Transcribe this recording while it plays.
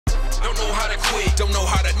quit, don't know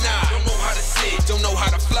how to knock, don't know how to sit, don't know how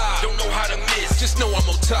to fly, don't know how to miss, just know I'm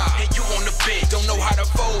on top, and you on the bench, don't know how to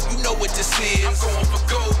fold, you know what this is. I'm going for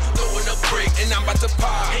gold, throwing a brick, and I'm about to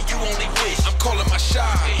pop, and you only wish, I'm calling my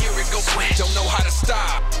shot, and here it goes, don't know how to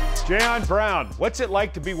stop. Jayon Brown, what's it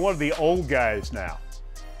like to be one of the old guys now?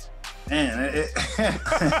 Man,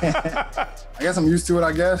 I guess I'm used to it,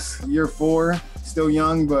 I guess. Year 4, still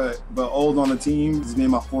young, but old on the team. This is being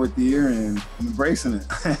my 4th year, and I'm embracing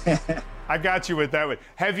it. I got you with that one.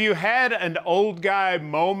 Have you had an old guy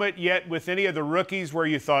moment yet with any of the rookies where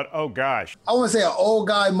you thought, oh, gosh? I wouldn't say an old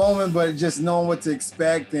guy moment, but just knowing what to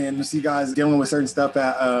expect and you see guys dealing with certain stuff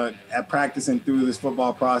at practice and through this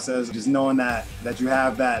football process. Just knowing that you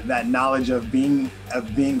have that knowledge of going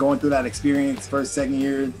through that experience, first, second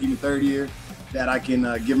year, even third year, that I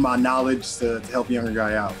can give my knowledge to help a younger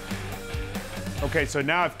guy out. Okay, so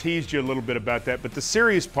now I've teased you a little bit about that, but the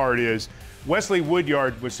serious part is Wesley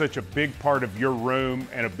Woodyard was such a big part of your room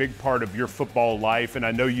and a big part of your football life, and I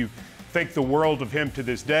know you think the world of him to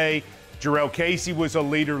this day. Jarrell Casey was a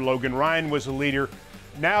leader. Logan Ryan was a leader.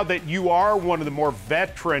 Now that you are one of the more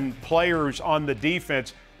veteran players on the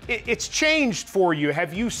defense, it's changed for you.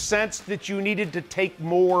 Have you sensed that you needed to take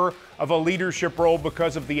more of a leadership role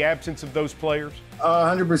because of the absence of those players?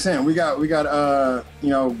 100%. We got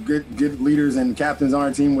good leaders and captains on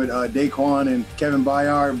our team with Daquan and Kevin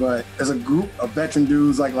Byard, but as a group of veteran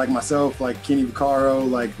dudes like myself, like Kenny Vaccaro,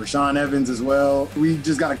 like Rashawn Evans as well, we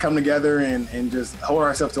just got to come together and just hold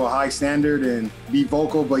ourselves to a high standard and be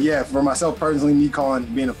vocal. But yeah, for myself personally,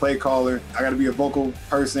 being a play caller, I got to be a vocal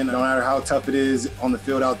person, no matter how tough it is on the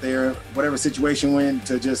field out there, whatever situation we're in,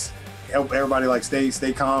 to just help everybody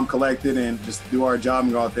stay calm, collected, and just do our job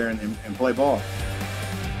and go out there and play ball.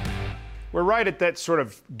 We're right at that sort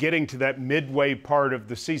of getting to that midway part of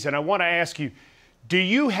the season. I want to ask you, do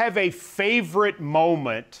you have a favorite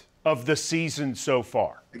moment of the season so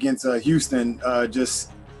far? Against Houston,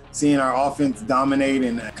 just seeing our offense dominate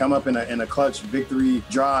and come up in a clutch victory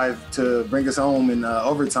drive to bring us home in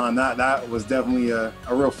overtime, that was definitely a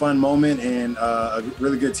real fun moment and a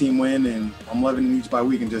really good team win, and I'm loving it each by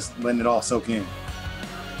week and just letting it all soak in.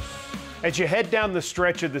 As you head down the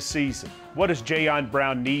stretch of the season, what does Jayon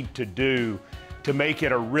Brown need to do to make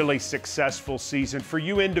it a really successful season for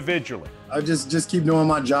you individually? I just keep doing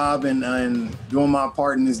my job and doing my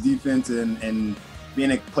part in this defense and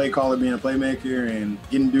being a play caller, being a playmaker, and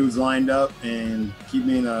getting dudes lined up and keep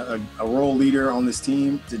being a role leader on this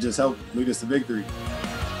team to just help lead us to victory.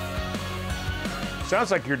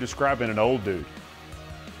 Sounds like you're describing an old dude.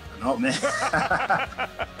 Oh, man.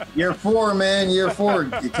 Year 4, man. Year 4.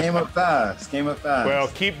 It came up fast. Well,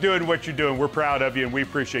 keep doing what you're doing. We're proud of you, and we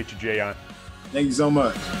appreciate you, Jayon. Thank you so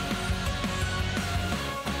much.